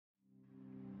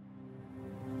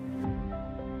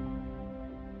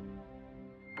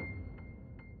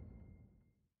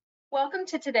Welcome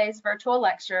to today's virtual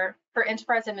lecture for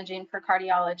Enterprise Imaging for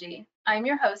Cardiology. I'm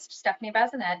your host, Stephanie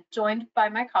Bazinet, joined by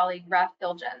my colleague,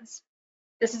 Philtjens.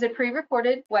 This is a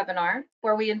pre-recorded webinar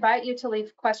where we invite you to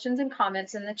leave questions and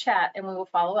comments in the chat and we will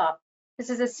follow up.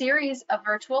 This is a series of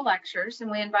virtual lectures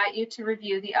and we invite you to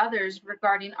review the others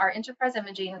regarding our Enterprise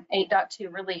Imaging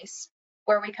 8.2 release,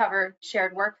 where we cover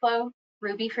shared workflow,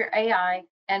 Ruby for AI,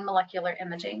 and molecular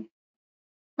imaging.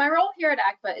 My role here at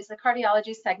AGFA is the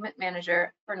Cardiology Segment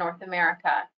Manager for North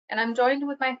America, and I'm joined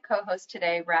with my co-host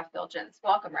today, Philtjens.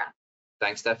 Welcome, Raph.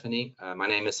 Thanks, Stephanie. My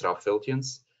name is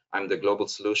Philtjens. I'm the Global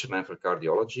Solution Man for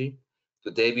Cardiology.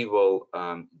 Today we will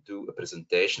do a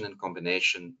presentation in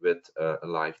combination with a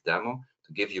live demo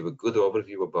to give you a good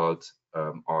overview about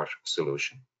our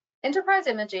solution. Enterprise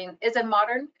Imaging is a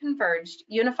modern, converged,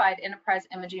 unified enterprise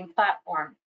imaging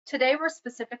platform. Today, we're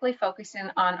specifically focusing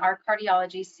on our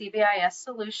cardiology CVIS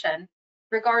solution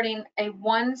regarding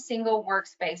one single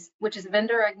workspace, which is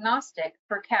vendor agnostic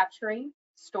for capturing,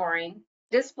 storing,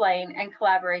 displaying, and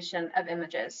collaboration of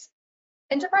images.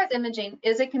 Enterprise imaging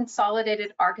is a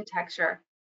consolidated architecture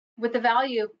with the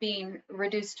value being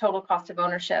reduced total cost of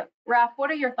ownership. Raph,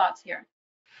 what are your thoughts here?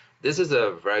 This is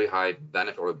a very high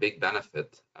benefit or a big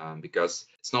benefit because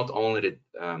it's not only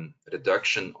the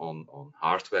reduction on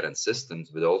hardware and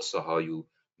systems, but also how you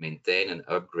maintain and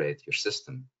upgrade your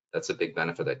system. That's a big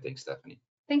benefit, I think, Stephanie.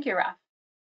 Thank you, Raph.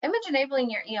 Image enabling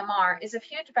your EMR is a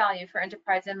huge value for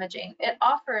enterprise imaging. It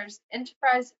offers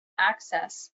enterprise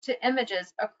access to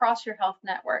images across your health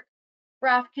network.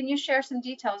 Raph, can you share some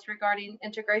details regarding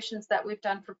integrations that we've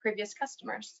done for previous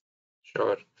customers?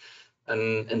 Sure.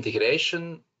 An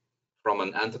integration from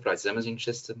an enterprise imaging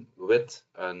system with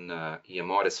an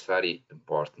EMR is very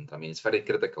important. I mean, it's very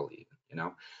critical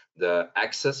even, The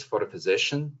access for a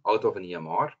physician out of an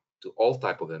EMR to all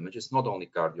type of images, not only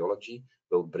cardiology,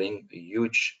 will bring a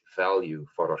huge value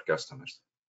for our customers.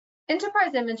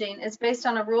 Enterprise imaging is based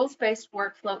on a rules-based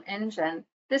workflow engine.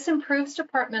 This improves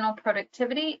departmental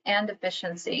productivity and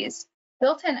efficiencies.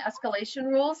 Built-in escalation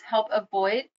rules help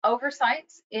avoid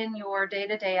oversights in your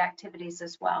day-to-day activities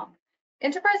as well.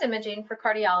 Enterprise Imaging for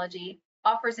Cardiology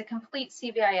offers a complete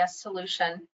CVIS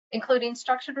solution, including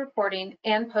structured reporting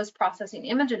and post-processing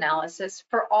image analysis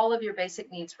for all of your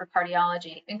basic needs for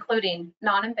cardiology, including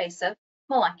non-invasive,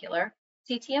 molecular,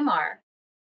 CT&MR,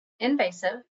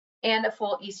 invasive, and a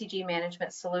full ECG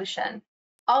management solution.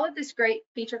 All of this great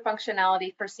feature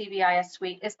functionality for CVIS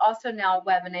Suite is also now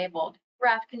web-enabled.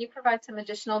 Raph, can you provide some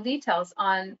additional details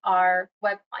on our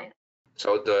web client?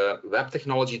 So the web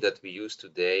technology that we use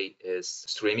today is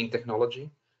streaming technology,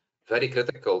 very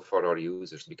critical for our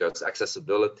users because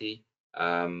accessibility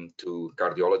to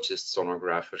cardiologists,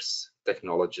 sonographers,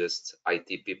 technologists,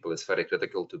 IT people is very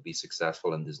critical to be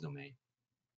successful in this domain.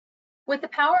 With the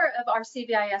power of our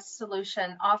CVIS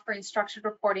solution offering structured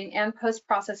reporting and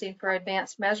post-processing for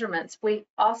advanced measurements, we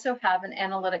also have an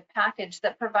analytic package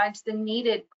that provides the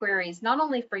needed queries, not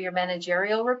only for your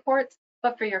managerial reports,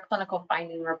 but for your clinical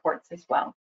finding reports as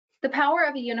well. The power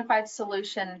of a unified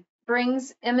solution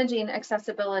brings imaging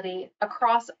accessibility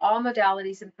across all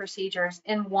modalities and procedures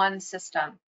in one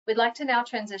system. We'd like to now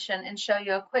transition and show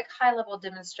you a quick high-level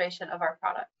demonstration of our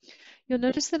product. You'll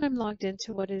notice that I'm logged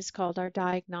into what is called our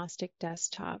diagnostic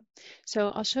desktop. So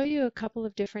I'll show you a couple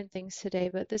of different things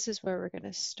today, but this is where we're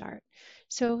going to start.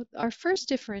 So our first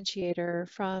differentiator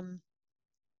from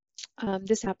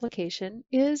this application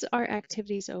is our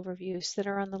activities overviews that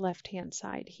are on the left-hand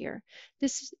side here.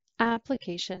 This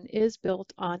application is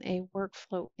built on a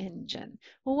workflow engine.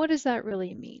 Well, what does that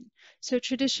really mean? So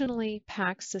traditionally,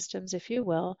 PACS systems, if you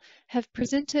will, have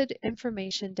presented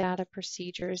information data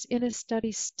procedures in a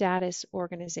study status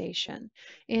organization.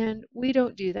 And we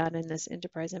don't do that in this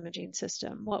enterprise imaging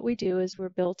system. What we do is we're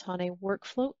built on a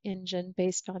workflow engine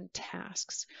based on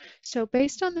tasks. So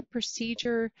based on the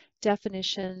procedure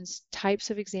definitions, types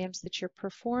of exams that you're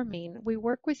performing, we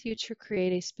work with you to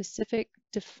create a specific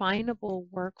definable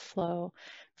workflow.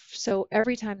 So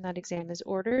every time that exam is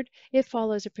ordered, it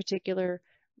follows a particular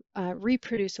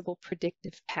reproducible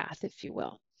predictive path, if you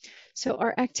will. So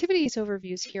our activities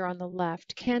overviews here on the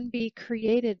left can be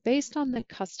created based on the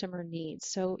customer needs.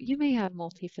 So you may have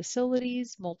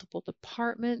multi-facilities, multiple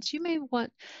departments. You may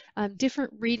want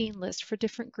different reading lists for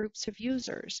different groups of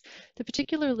users. The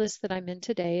particular list that I'm in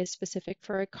today is specific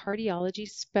for a cardiology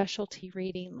specialty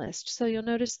reading list. So you'll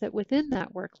notice that within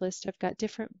that work list, I've got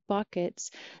different buckets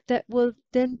that will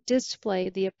then display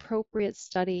the appropriate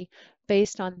study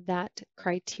based on that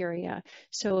criteria.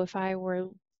 So if I were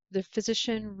the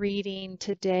physician reading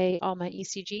today all my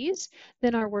ECGs,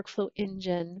 then our workflow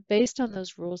engine, based on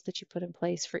those rules that you put in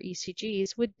place for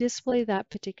ECGs, would display that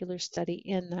particular study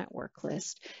in that work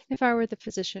list. If I were the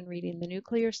physician reading the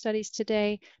nuclear studies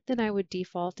today, then I would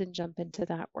default and jump into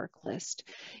that work list.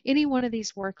 Any one of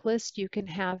these work lists you can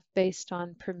have based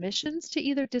on permissions to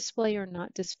either display or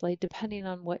not display, depending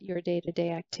on what your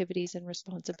day-to-day activities and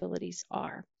responsibilities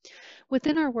are.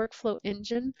 Within our workflow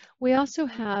engine, we also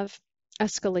have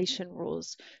escalation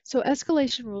rules. So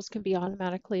escalation rules can be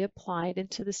automatically applied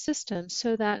into the system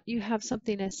so that you have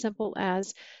something as simple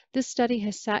as this study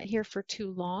has sat here for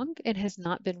too long and has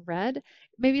not been read.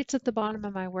 Maybe it's at the bottom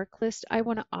of my work list. I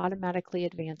want to automatically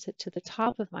advance it to the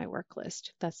top of my work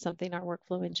list. That's something our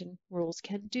workflow engine rules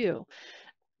can do.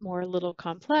 More a little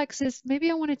complex is maybe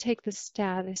I want to take the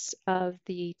status of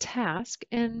the task,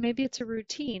 and maybe it's a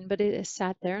routine, but it is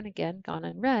sat there and again gone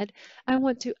unread. I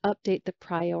want to update the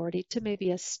priority to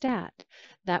maybe a stat.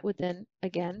 That would then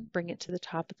again bring it to the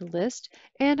top of the list,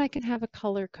 and I can have a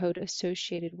color code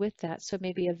associated with that. So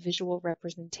maybe a visual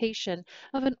representation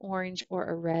of an orange or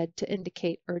a red to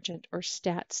indicate urgent or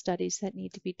stat studies that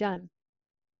need to be done.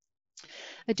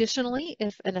 Additionally,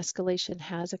 if an escalation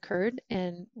has occurred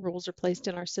and rules are placed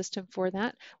in our system for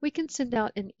that, we can send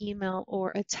out an email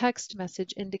or a text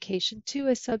message indication to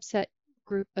a subset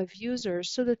group of users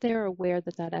so that they're aware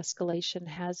that that escalation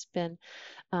has been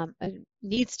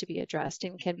needs to be addressed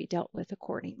and can be dealt with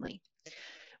accordingly.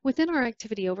 Within our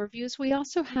activity overviews, we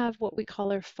also have what we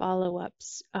call our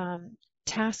follow-ups.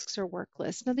 Tasks or work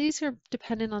lists. Now these are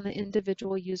dependent on the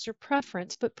individual user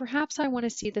preference, but perhaps I want to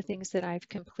see the things that I've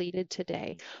completed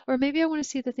today, or maybe I want to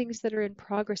see the things that are in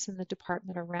progress in the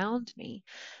department around me.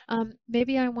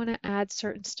 Maybe I want to add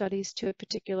certain studies to a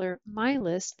particular my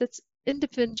list that's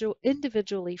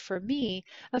individually for me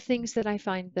of things that I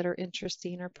find that are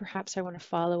interesting, or perhaps I want to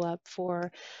follow up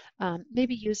for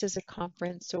maybe use as a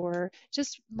conference or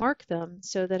just mark them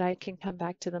so that I can come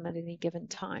back to them at any given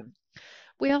time.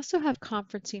 We also have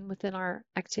conferencing within our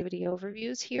activity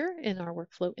overviews here in our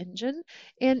workflow engine,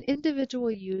 and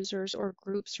individual users or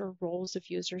groups or roles of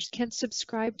users can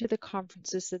subscribe to the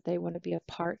conferences that they want to be a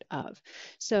part of.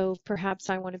 So perhaps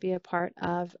I want to be a part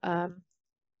of a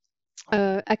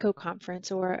echo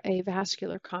conference or a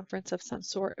vascular conference of some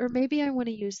sort, or maybe I want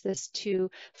to use this to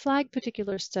flag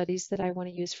particular studies that I want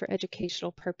to use for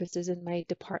educational purposes in my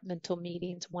departmental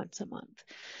meetings once a month.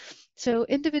 So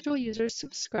individual users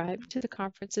subscribe to the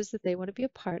conferences that they want to be a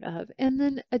part of, and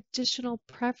then additional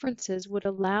preferences would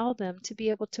allow them to be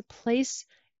able to place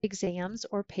exams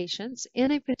or patients in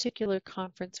a particular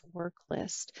conference work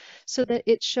list so that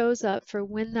it shows up for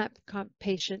when that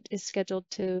patient is scheduled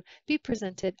to be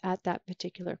presented at that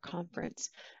particular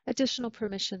conference. Additional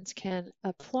permissions can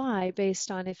apply based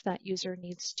on if that user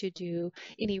needs to do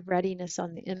any readiness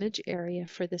on the image area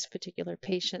for this particular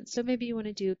patient. So maybe you want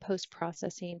to do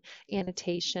post-processing,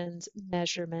 annotations,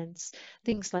 measurements,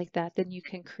 things like that. Then you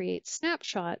can create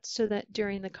snapshots so that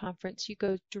during the conference you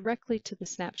go directly to the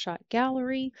snapshot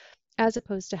gallery as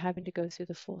opposed to having to go through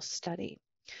the full study.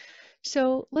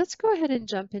 So let's go ahead and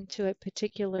jump into a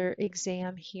particular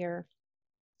exam here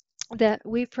that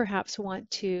we perhaps want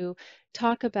to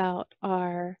talk about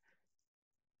our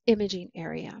imaging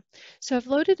area. So I've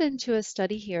loaded into a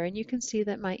study here, and you can see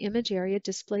that my image area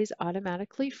displays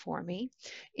automatically for me,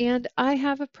 and I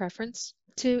have a preference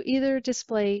to either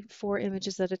display 4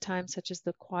 images at a time, such as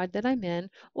the quad that I'm in,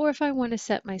 or if I want to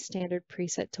set my standard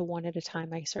preset to 1 at a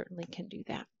time, I certainly can do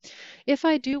that. If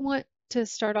I do want to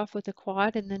start off with a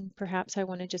quad and then perhaps I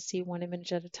want to just see 1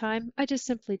 image at a time, I just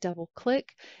simply double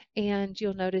click, and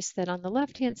you'll notice that on the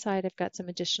left hand side I've got some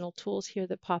additional tools here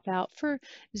that pop out for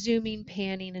zooming,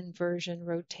 panning, inversion,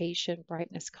 rotation,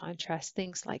 brightness, contrast,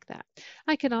 things like that.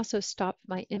 I can also stop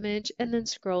my image and then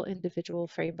scroll individual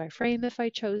frame by frame if I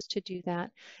chose to do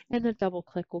that, and the double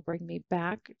click will bring me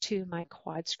back to my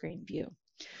quad screen view.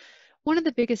 One of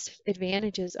the biggest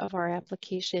advantages of our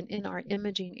application in our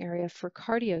imaging area for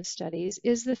cardio studies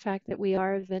is the fact that we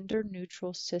are a vendor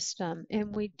neutral system,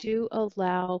 and we do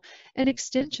allow an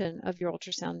extension of your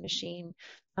ultrasound machine,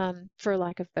 for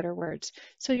lack of better words.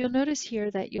 So you'll notice here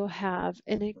that you'll have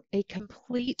a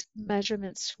complete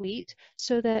measurement suite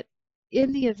so that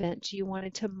in the event you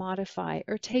wanted to modify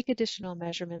or take additional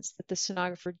measurements that the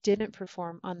sonographer didn't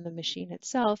perform on the machine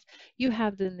itself, you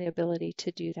have then the ability to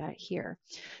do that here.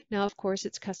 Now, of course,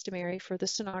 it's customary for the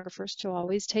sonographers to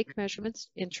always take measurements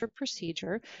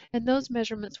intra-procedure, and those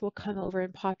measurements will come over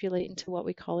and populate into what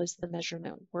we call as the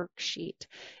measurement worksheet.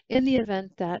 In the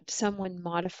event that someone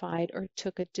modified or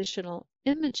took additional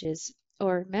images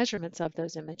or measurements of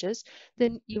those images,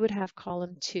 then you would have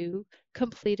column 2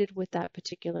 completed with that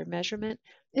particular measurement.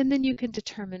 And then you can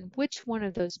determine which one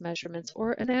of those measurements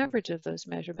or an average of those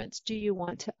measurements do you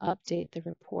want to update the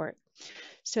report.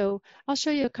 So I'll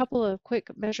show you a couple of quick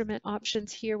measurement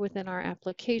options here within our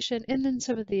application, and then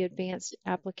some of the advanced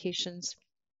applications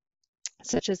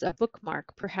such as a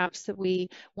bookmark, perhaps that we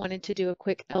wanted to do a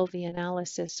quick LV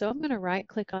analysis. So I'm going to right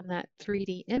click on that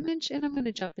 3D image and I'm going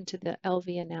to jump into the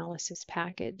LV analysis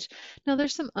package. Now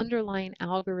there's some underlying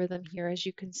algorithm here, as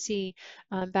you can see.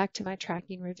 Back to my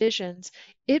tracking revisions,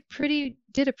 it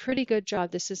did a pretty good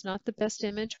job. This is not the best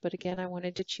image, but again, I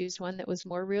wanted to choose one that was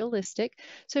more realistic.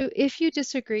 So if you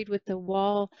disagreed with the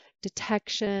wall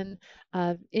detection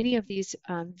of any of these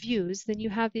views, then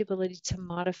you have the ability to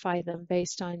modify them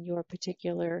based on your particular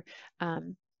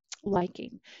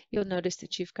liking. You'll notice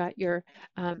that you've got your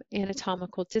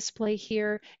anatomical display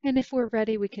here, and if we're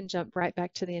ready, we can jump right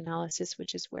back to the analysis,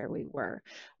 which is where we were.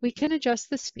 We can adjust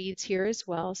the speeds here as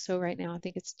well. So right now I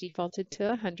think it's defaulted to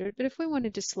 100, but if we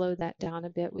wanted to slow that down a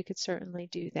bit, we could certainly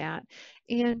do that.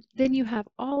 And then you have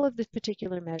all of the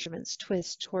particular measurements: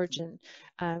 twist, torsion,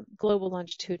 global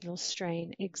longitudinal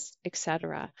strain,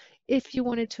 etc. If you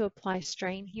wanted to apply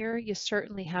strain here, you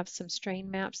certainly have some strain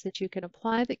maps that you can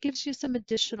apply that gives you some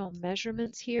additional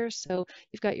measurements here. So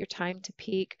you've got your time to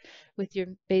peak with your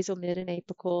basal, mid, and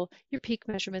apical, your peak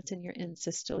measurements, and your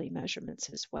end-systole measurements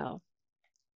as well.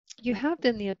 You have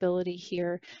then the ability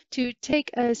here to take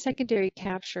a secondary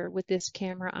capture with this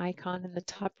camera icon in the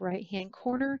top right-hand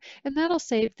corner, and that'll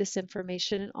save this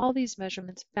information and all these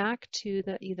measurements back to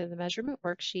either the measurement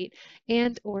worksheet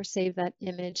and or save that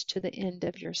image to the end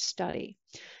of your study.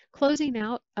 Closing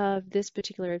out of this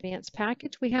particular advanced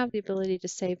package, we have the ability to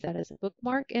save that as a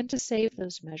bookmark and to save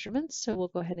those measurements. So we'll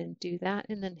go ahead and do that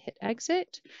and then hit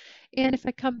exit. And if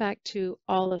I come back to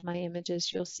all of my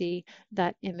images, you'll see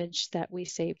that image that we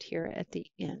saved here at the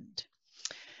end.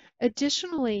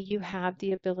 Additionally, you have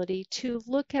the ability to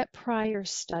look at prior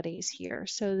studies here.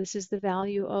 So this is the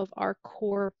value of our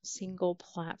core single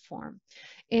platform.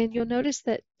 And you'll notice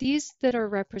that these that are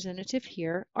representative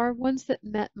here are ones that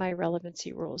met my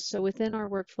relevancy rules. So within our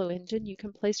workflow engine, you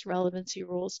can place relevancy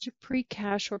rules to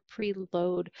pre-cache or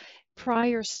preload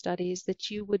prior studies that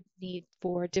you would need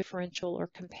for differential or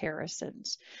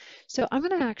comparisons. So I'm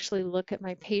going to actually look at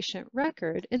my patient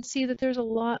record and see that there's a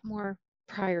lot more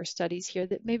prior studies here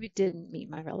that maybe didn't meet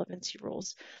my relevancy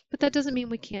rules, but that doesn't mean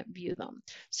we can't view them.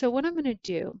 So what I'm going to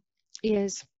do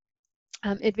is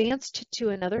advance to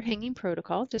another hanging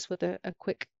protocol, just with a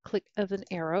quick click of an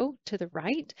arrow to the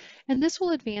right, and this will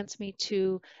advance me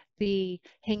to the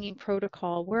hanging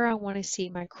protocol where I want to see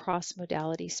my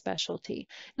cross-modality specialty.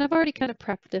 And I've already kind of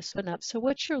prepped this one up. So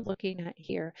what you're looking at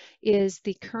here is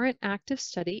the current active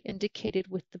study indicated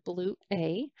with the blue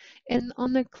A, and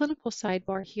on the clinical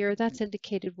sidebar here, that's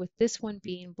indicated with this one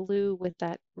being blue with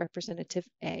that representative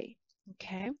A.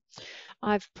 Okay,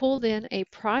 I've pulled in a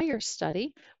prior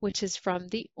study, which is from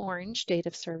the orange date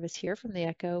of service here from the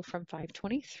echo from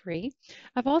 523.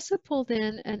 I've also pulled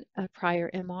in a prior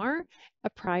MR, a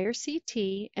prior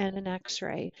CT, and an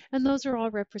X-ray, and those are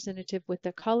all representative with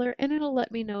the color, and it'll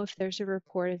let me know if there's a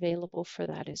report available for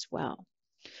that as well.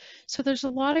 So there's a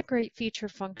lot of great feature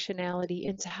functionality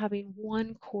into having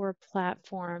one core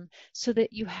platform so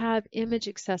that you have image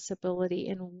accessibility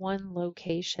in one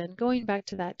location, going back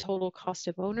to that total cost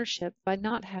of ownership by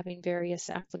not having various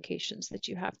applications that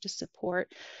you have to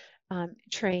support,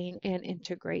 train, and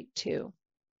integrate to.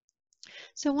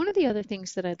 So one of the other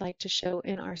things that I'd like to show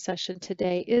in our session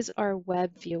today is our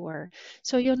web viewer.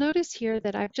 So you'll notice here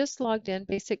that I've just logged in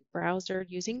basic browser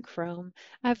using Chrome.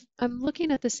 I'm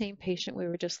looking at the same patient we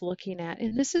were just looking at,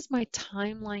 and this is my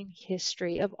timeline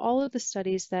history of all of the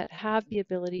studies that have the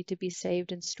ability to be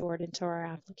saved and stored into our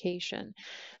application.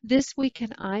 This we can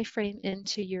iframe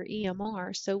into your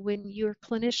EMR, so when your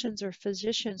clinicians or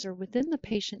physicians are within the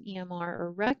patient EMR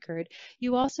or record,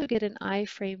 you also get an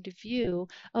iframed view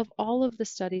of all of the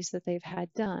studies that they've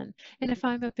had done. And if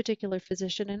I'm a particular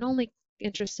physician and only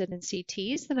interested in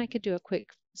CTs, then I could do a quick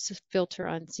filter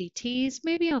on CTs,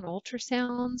 maybe on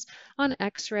ultrasounds, on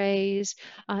x-rays,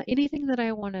 anything that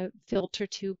I want to filter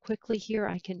to quickly here,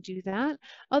 I can do that.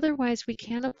 Otherwise, we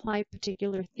can apply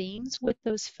particular themes with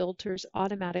those filters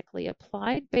automatically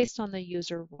applied based on the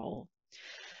user role.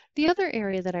 The other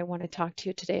area that I want to talk to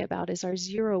you today about is our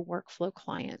zero workflow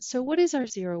client. So what is our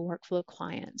zero workflow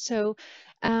client? So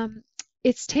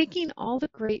it's taking all the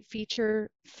great feature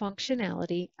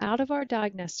functionality out of our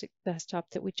diagnostic desktop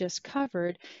that we just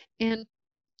covered, and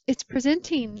it's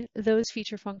presenting those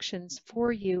feature functions for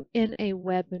you in a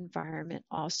web environment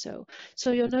also.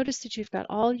 So you'll notice that you've got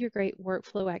all your great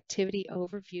workflow activity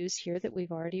overviews here that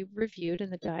we've already reviewed in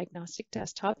the diagnostic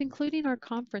desktop, including our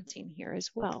conferencing here as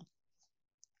well.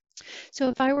 So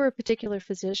if I were a particular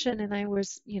physician and I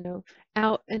was,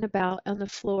 out and about on the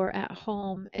floor at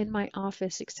home, in my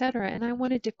office, etc., and I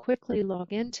wanted to quickly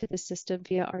log into the system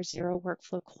via our Zero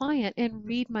Workflow client and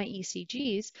read my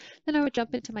ECGs, then I would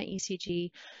jump into my ECG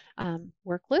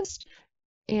work list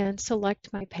and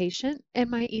select my patient, and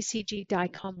my ECG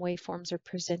DICOM waveforms are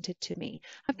presented to me.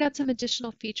 I've got some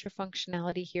additional feature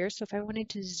functionality here, so if I wanted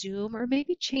to zoom or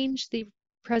maybe change the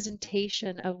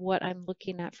presentation of what I'm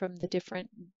looking at from the different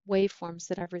waveforms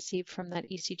that I've received from that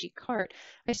ECG cart,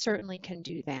 I certainly can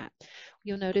do that.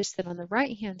 You'll notice that on the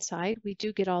right-hand side, we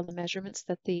do get all the measurements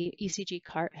that the ECG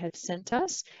cart has sent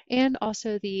us, and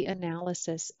also the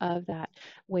analysis of that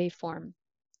waveform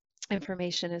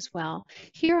information as well.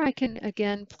 Here I can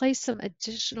again place some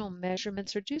additional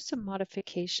measurements or do some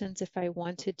modifications if I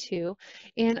wanted to,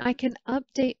 and I can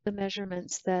update the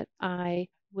measurements that I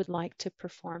would like to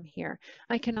perform here.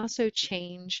 I can also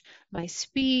change my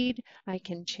speed, I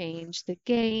can change the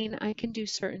gain, I can do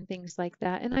certain things like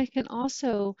that, and I can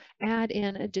also add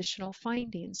in additional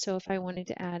findings. So if I wanted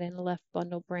to add in a left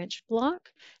bundle branch block,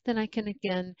 then I can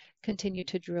again continue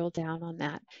to drill down on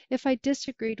that. If I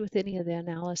disagreed with any of the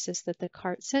analysis that the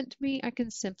cart sent me, I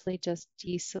can simply just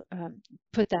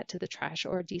put that to the trash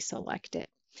or deselect it.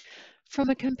 From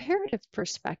a comparative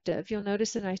perspective, you'll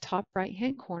notice in my top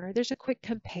right-hand corner, there's a quick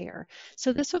compare.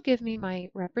 So this will give me my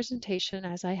representation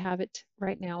as I have it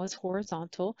right now as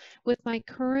horizontal with my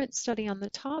current study on the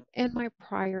top and my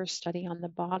prior study on the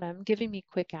bottom, giving me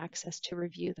quick access to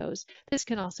review those. This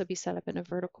can also be set up in a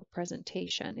vertical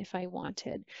presentation if I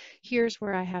wanted. Here's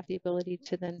where I have the ability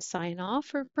to then sign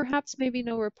off, or perhaps maybe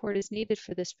no report is needed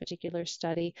for this particular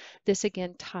study. This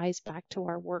again ties back to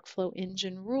our workflow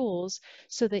engine rules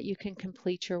so that you can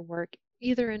complete your work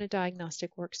either in a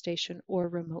diagnostic workstation or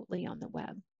remotely on the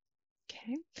web.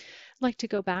 Okay, I'd like to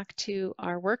go back to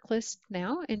our work list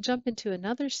now and jump into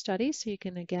another study so you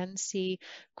can again see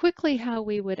quickly how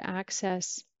we would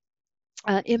access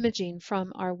imaging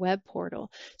from our web portal.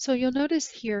 So you'll notice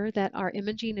here that our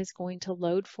imaging is going to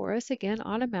load for us again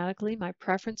automatically. My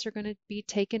preferences are going to be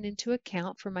taken into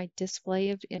account for my display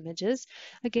of images.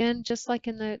 Again, just like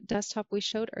in the desktop we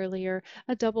showed earlier,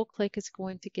 a double click is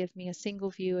going to give me a single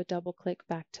view, a double click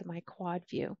back to my quad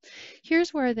view.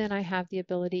 Here's where then I have the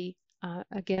ability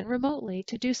again remotely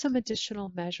to do some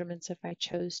additional measurements if I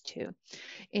chose to.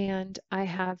 And I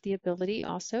have the ability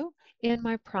also in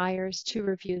my priors to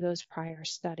review those prior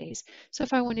studies. So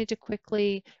if I wanted to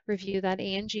quickly review that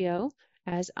ANGO,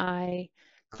 as I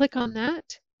click on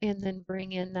that and then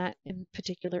bring in that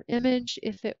particular image,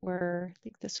 if it were, I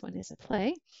think this one is a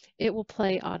play, it will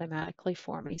play automatically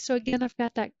for me. So again, I've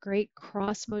got that great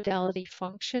cross-modality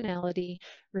functionality,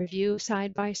 review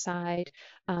side by side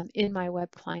in my web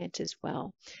client as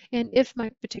well. And if my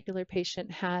particular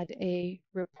patient had a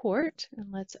report,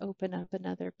 and let's open up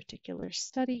another particular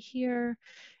study here.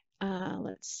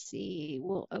 Let's see,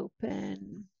 we'll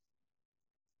open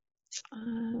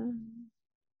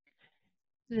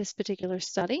this particular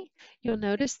study. You'll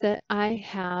notice that I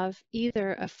have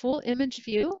either a full image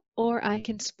view or I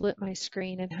can split my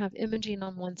screen and have imaging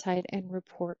on one side and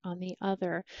report on the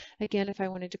other. Again, if I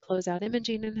wanted to close out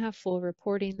imaging and have full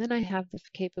reporting, then I have the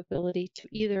capability to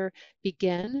either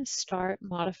begin, start,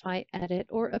 modify, edit,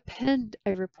 or append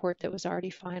a report that was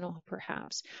already final,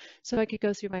 perhaps. So I could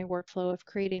go through my workflow of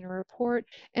creating a report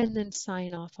and then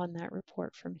sign off on that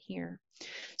report from here.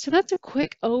 So that's a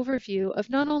quick overview of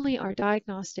not only our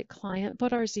diagnostic client,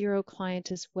 but our Zero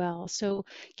client as well. So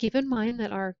keep in mind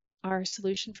that our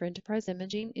solution for enterprise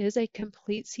imaging is a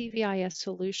complete CVIS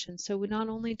solution. So not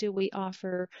only do we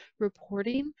offer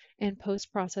reporting and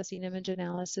post-processing image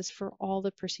analysis for all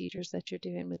the procedures that you're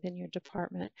doing within your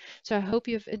department. So I hope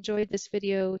you've enjoyed this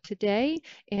video today,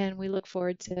 and we look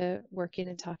forward to working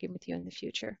and talking with you in the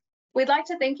future. We'd like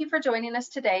to thank you for joining us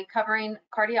today covering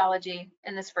cardiology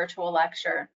in this virtual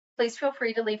lecture. Please feel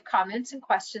free to leave comments and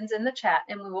questions in the chat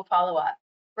and we will follow up.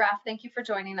 Raf, thank you for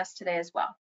joining us today as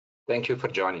well. Thank you for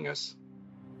joining us.